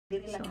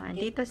So,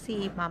 andito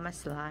si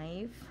Mama's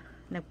Life.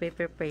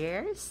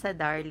 Nagpe-prepare sa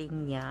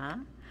darling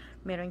niya.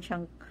 Meron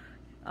siyang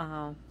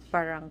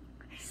parang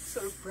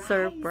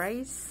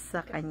surprise sa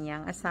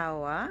kanyang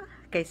asawa,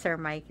 kay Sir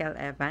Michael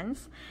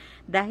Evans.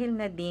 Dahil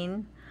na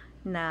din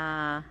na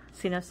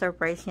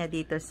sino-surprise niya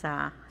dito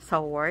sa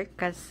work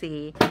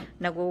kasi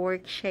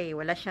nagwo-work siya eh.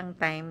 Wala siyang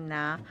time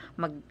na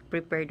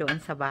mag-prepare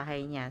doon sa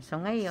bahay niya. So,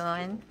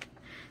 ngayon,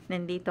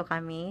 nandito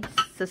kami,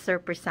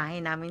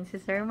 susurpresahin namin si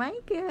Sir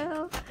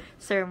Michael.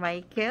 Sir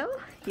Michael,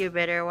 you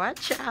better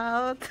watch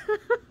out.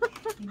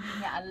 Hindi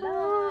niya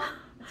alam.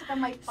 At saka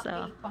may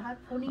pa-cake pa.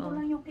 Kunin ko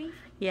lang yung cake.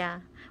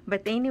 Yeah.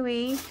 But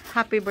anyway,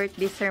 happy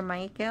birthday, Sir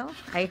Michael.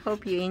 I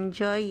hope you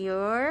enjoy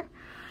your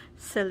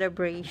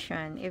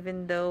celebration.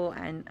 Even though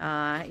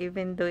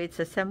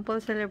it's a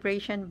simple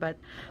celebration, but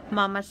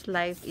Mama's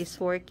Life is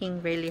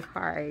working really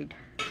hard.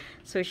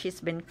 So she's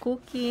been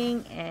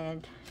cooking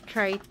and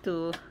try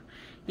to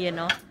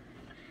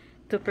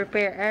to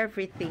prepare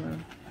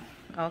everything.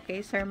 Okay,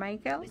 Sir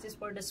Michael? This is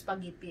for the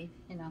spaghetti,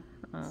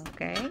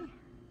 Okay.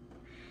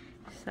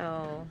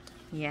 So,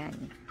 yan.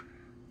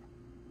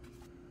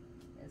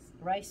 Yes,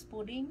 rice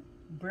pudding,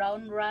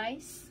 brown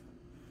rice,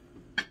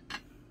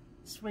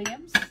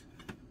 shrimps,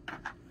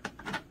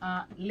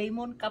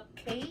 lemon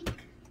cupcake,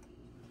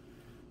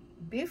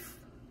 beef,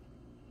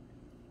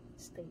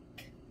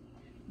 steak.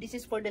 This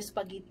is for the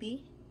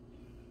spaghetti,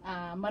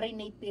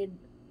 marinated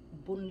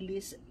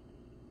boneless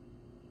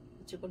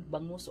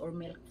bangus or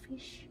milk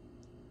fish,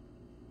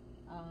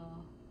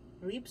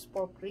 ribs,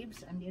 pork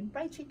ribs, and then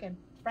fried chicken,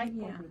 fried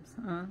pork ribs.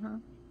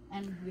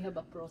 And we have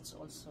a fruits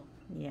also.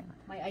 Yeah.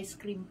 May ice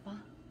cream pa.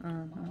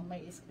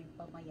 May ice cream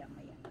pa maya.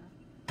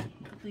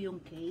 Ito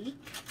yung cake.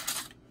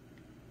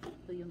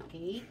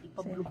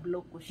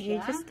 Ipa-blow ko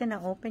siya. You're just gonna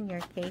open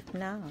your cake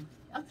now.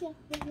 Yeah,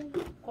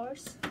 of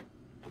course.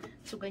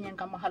 So, ganyan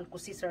kamahal ko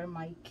si Sir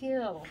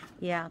Michael.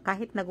 Yeah,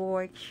 kahit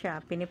nag-work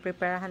siya,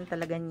 pinipreparahan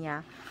talaga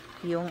niya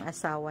yung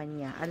asawa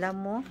niya. Alam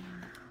mo,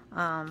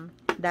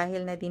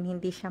 dahil na din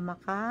hindi siya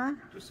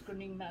Diyos ko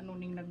ning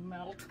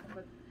nag-melt.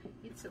 But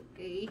it's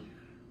okay.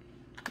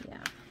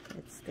 Yeah,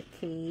 that's the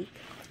cake.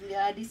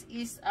 Yeah, this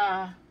is,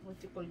 what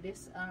you call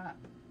this?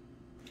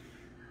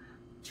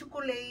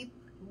 Chocolate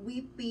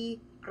whippy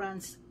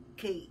crunch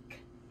cake.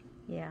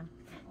 Yeah.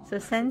 So,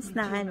 since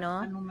na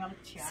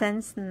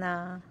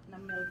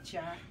melt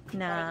siya,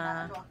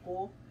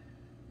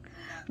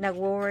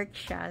 nag-work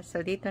siya, so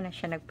dito na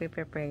siya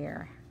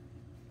nagpe-prepare.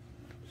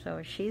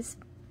 So,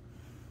 she's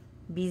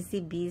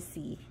busy.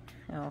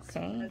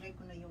 Okay? So, lagay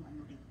ko na yung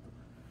dito.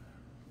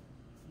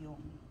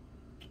 Yung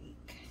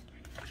cake.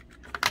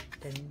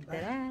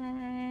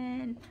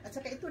 Tandaran! At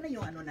saka ito na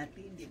yung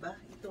natin, di ba?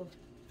 Ito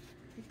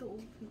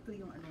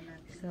yung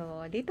natin.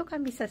 So, dito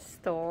kami sa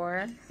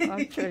store.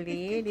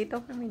 Actually,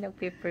 dito kami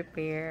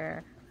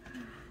nagpe-prepare.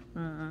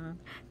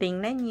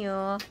 Tingnan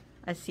nyo,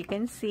 as you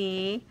can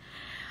see,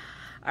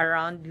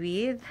 around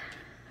with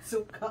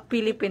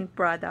Philippine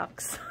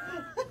products.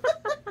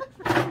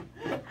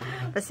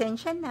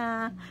 Pasensya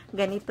na,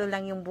 ganito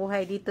lang yung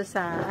buhay dito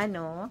sa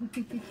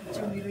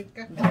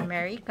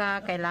America.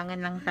 Kailangan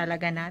lang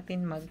talaga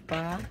natin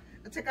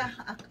At saka,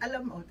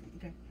 alam mo,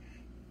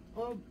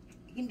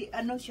 hindi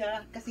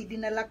siya, kasi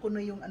dinala ko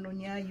na yung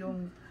niya,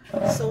 yung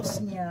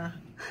sauce niya,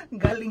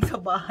 galing sa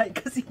bahay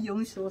kasi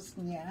yung sauce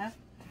niya.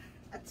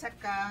 At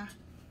saka,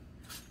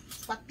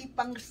 pati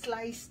pang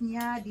slice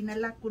niya,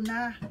 dinala ko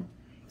na.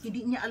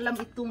 Hindi niya alam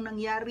itong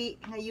nangyari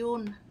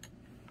ngayon.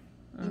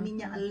 Hindi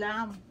niya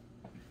alam.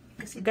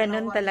 Kasi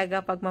ganun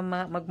talaga pag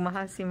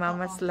magmahal si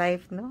Mama's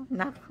Life, no?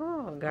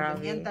 Nako, grabe.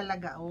 Ganyan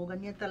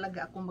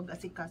talaga ako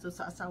mag-asikaso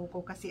sa asawa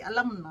ko kasi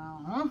alam na.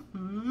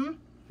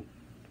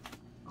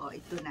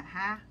 Ito na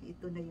ha.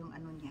 Ito na yung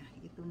niya.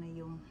 Ito na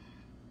yung,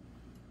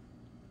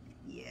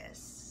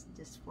 yes,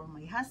 just for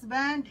my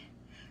husband.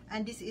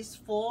 And this is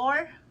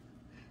for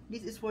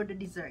the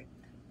dessert.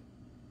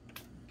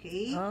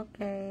 Okay?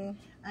 Okay.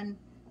 And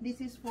this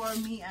is for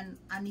me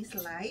and Annie's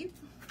Life.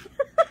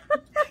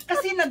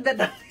 Kasi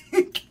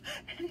nagda-diet.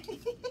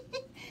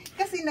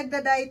 Kasi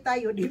nagda-diet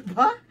tayo, di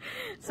ba?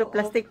 So,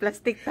 plastic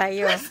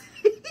tayo.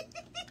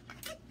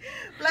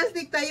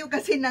 Plastic tayo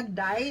kasi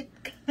nag-diet.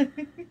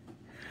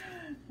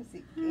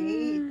 Kasi,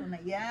 okay, ito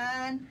na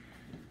yan.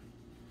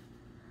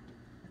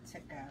 At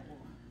saka,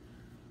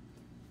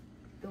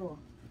 ito.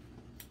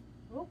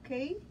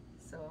 Okay.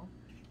 So,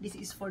 this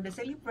is for the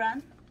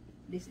celebrant.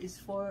 This is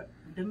for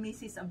the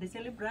missus of the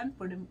celebrant.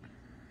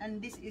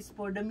 And this is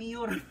for the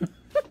mayor.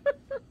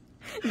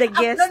 The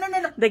guest.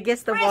 No. The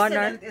guest of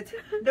honor.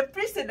 The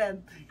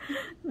president.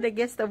 The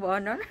guest of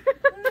honor.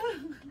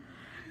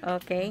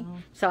 Okay.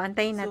 So,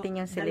 antayin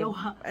natin yung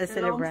celebrant.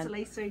 Dalawang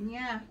slicer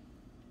niya.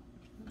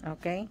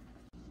 Okay.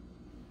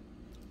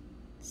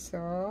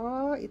 So,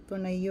 ito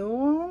na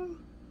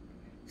yung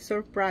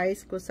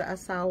surprise ko sa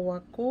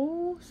asawa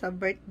ko sa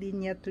birthday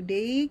niya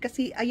today.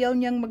 Kasi ayaw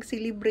niyang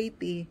mag-celebrate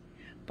eh.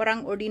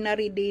 Parang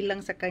ordinary day lang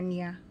sa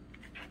kanya.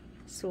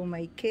 So,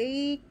 may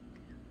cake,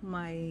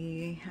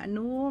 may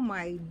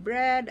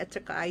bread, at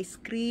saka ice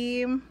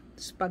cream,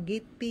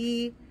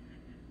 spaghetti,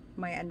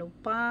 May ano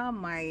pa,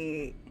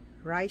 may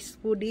rice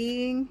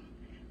pudding,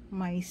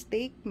 may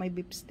steak, may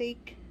beef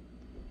steak.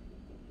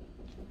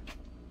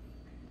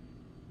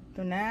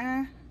 Ito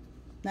na.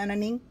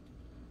 Nananing.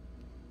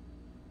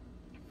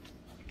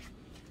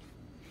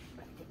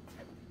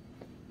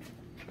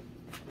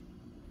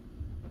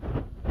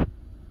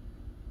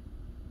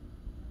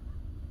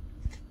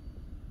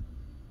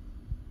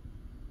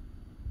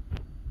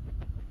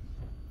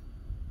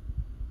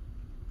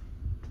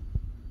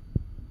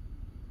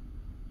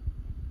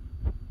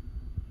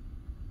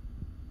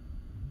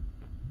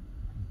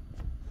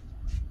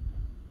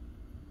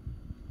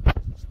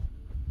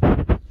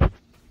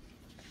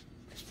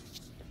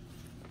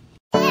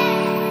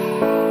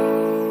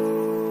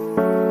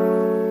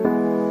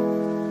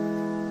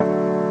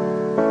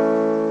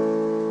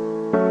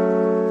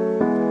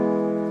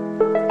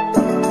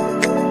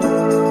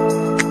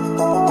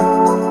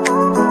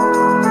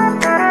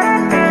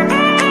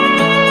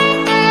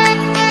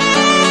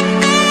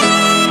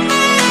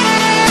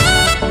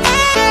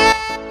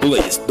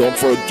 Please don't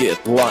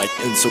forget like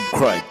and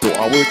subscribe to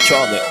our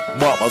channel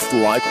Mama's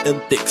Life in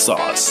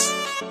Texas.